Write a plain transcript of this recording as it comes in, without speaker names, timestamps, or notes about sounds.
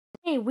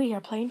Hey, we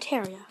are playing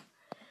Terraria.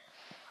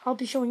 I'll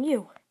be showing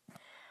you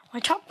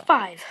my top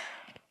 5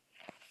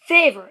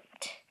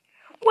 favorite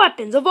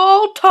weapons of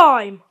all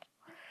time.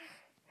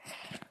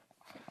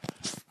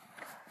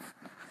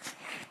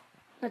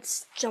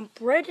 Let's jump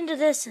right into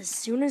this as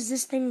soon as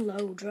this thing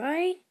loads,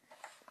 right?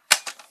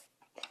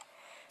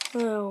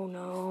 Oh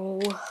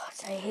no,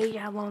 I hate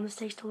how long this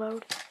takes to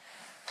load.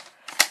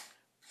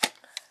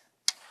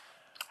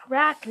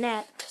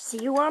 Racknet,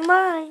 see you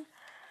online.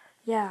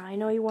 Yeah, I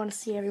know you want to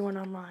see everyone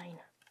online.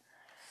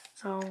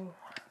 So,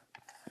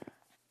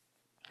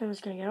 I'm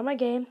just going to get on my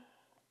game.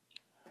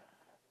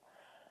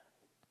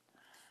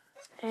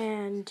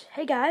 And,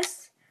 hey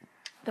guys,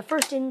 the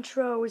first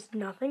intro is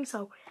nothing,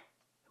 so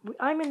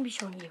I'm going to be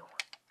showing you,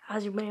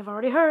 as you may have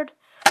already heard,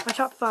 my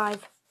top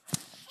 5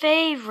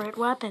 favorite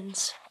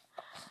weapons.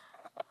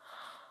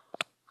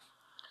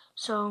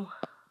 So,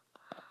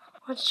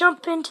 let's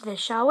jump into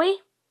this, shall we?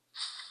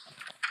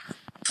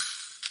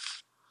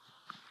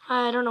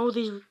 I don't know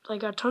these, I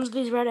got tons of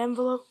these red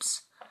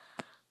envelopes.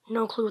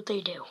 No clue what they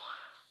do.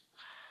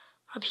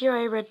 Up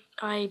here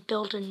I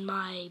built in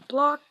my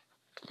block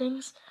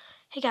things.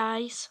 Hey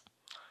guys.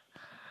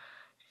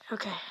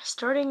 Okay,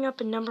 starting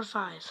up in number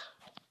 5.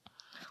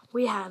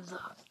 We have the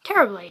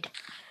Terrorblade.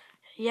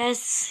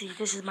 Yes,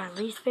 this is my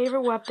least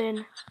favorite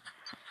weapon.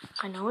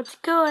 I know it's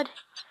good.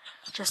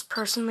 Just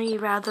personally,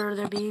 rather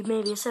there be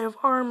maybe a set of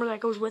armor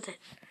that goes with it.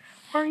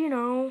 Or, you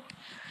know,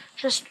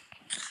 just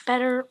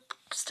better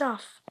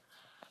stuff.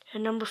 At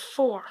number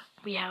 4,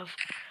 we have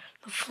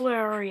the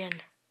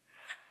Flarian,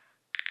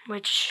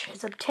 which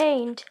is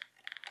obtained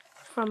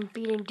from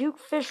beating Duke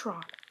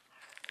Fishron.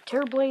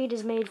 Terrorblade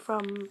is made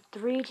from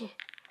 3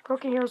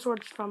 broken hero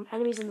swords from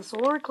enemies in the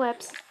Solar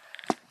Eclipse,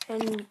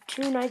 and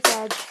 2 Knight's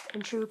Edge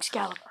and True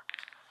Excalibur.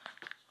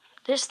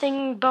 This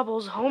thing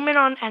bubbles home in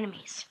on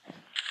enemies.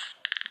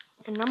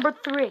 And number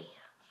 3,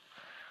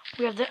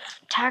 we have the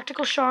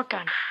tactical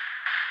shotgun.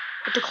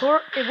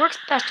 It works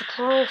best to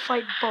chloral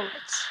fight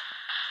bullets.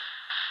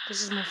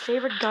 This is my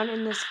favorite gun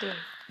in this game.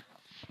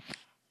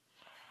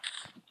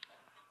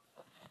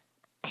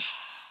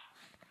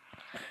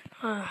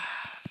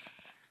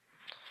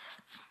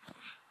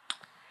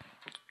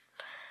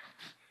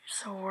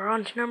 So we're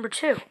on to number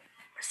 2. As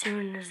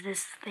soon as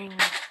this thing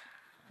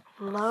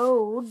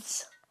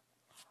loads.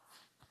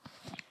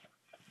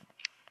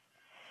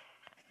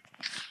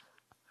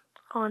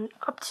 On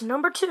up to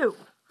number 2,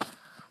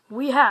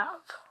 we have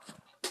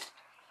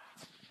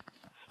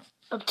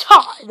a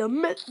tie, the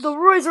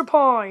Razor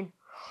Pine,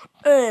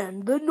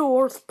 and the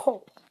North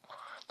Pole.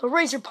 The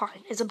Razor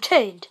Pine is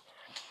obtained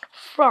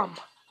from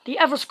the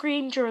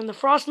Everscream during the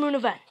Frost Moon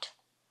event.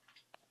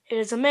 It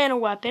is a mana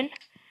weapon,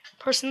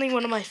 personally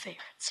one of my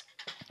favorites.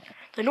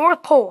 The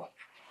North Pole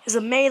is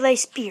a melee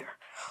spear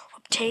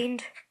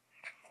obtained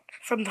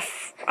from the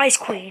Ice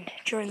Queen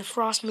during the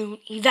Frost Moon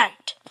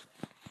event.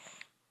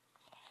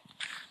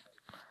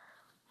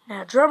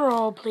 Now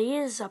drumroll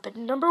please, up at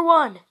number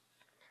 1,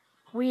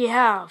 we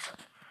have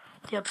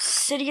the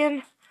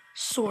Obsidian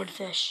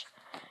Swordfish.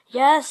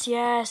 Yes,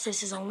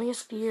 this is only a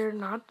spear,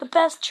 not the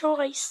best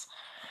choice,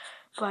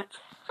 but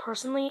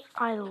personally,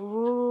 I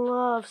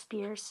love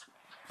spears,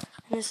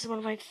 and this is one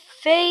of my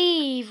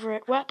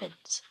favorite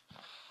weapons.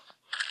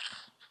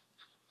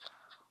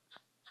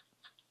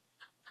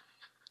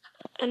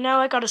 And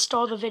now I gotta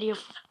stall the video,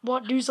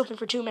 do something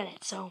for 2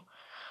 minutes, so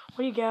what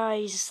do you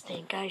guys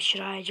think?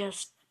 Should I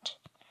just,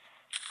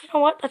 you know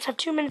what, let's have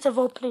 2 minutes of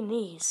opening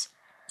these.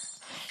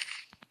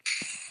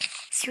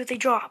 See what they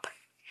drop.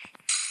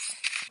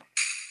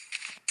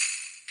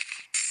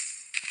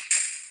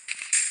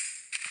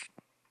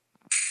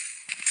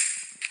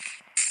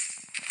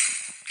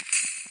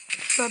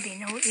 There'll be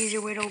no easier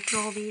way to open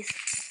all these.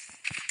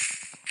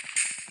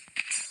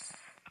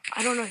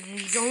 I don't know, do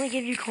these only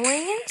give you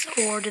coins,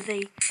 or do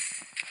they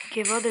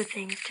give other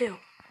things too?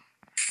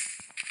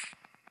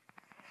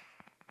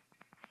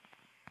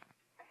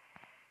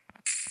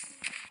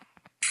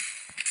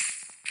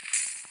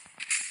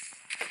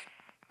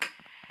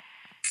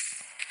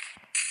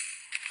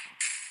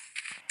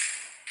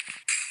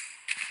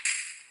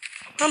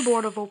 I'm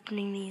bored of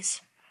opening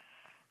these.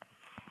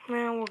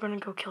 Now we're gonna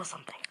go kill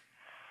something.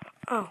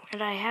 Oh,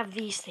 and I have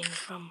these things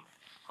from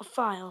a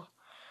file.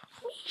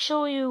 Let me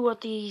show you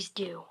what these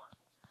do.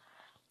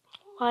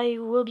 Me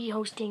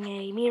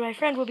and my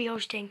friend will be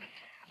hosting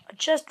a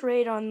chest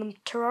raid on the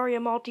Terraria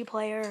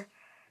multiplayer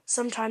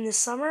sometime this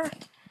summer,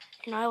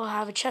 and I will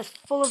have a chest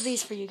full of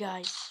these for you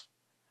guys.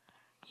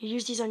 You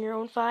use these on your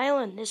own file,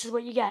 and this is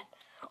what you get.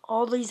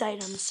 All these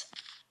items.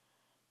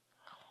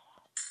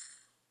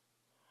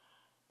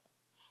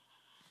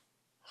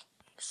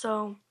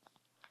 So,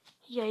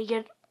 yeah, you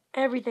get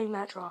everything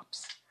that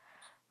drops.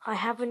 I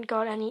haven't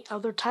got any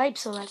other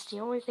types, so that's the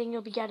only thing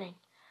you'll be getting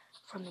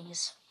from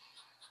these.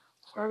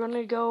 We're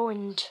gonna go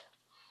and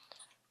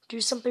do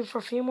something for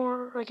a few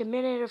more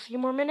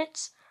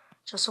minutes,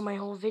 just so my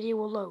whole video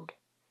will load.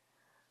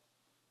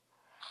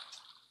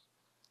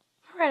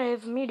 Alright, I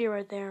have a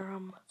meteorite there.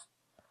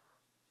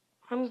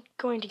 I'm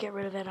going to get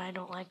rid of it. I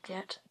don't like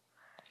that.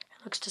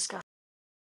 It looks disgusting.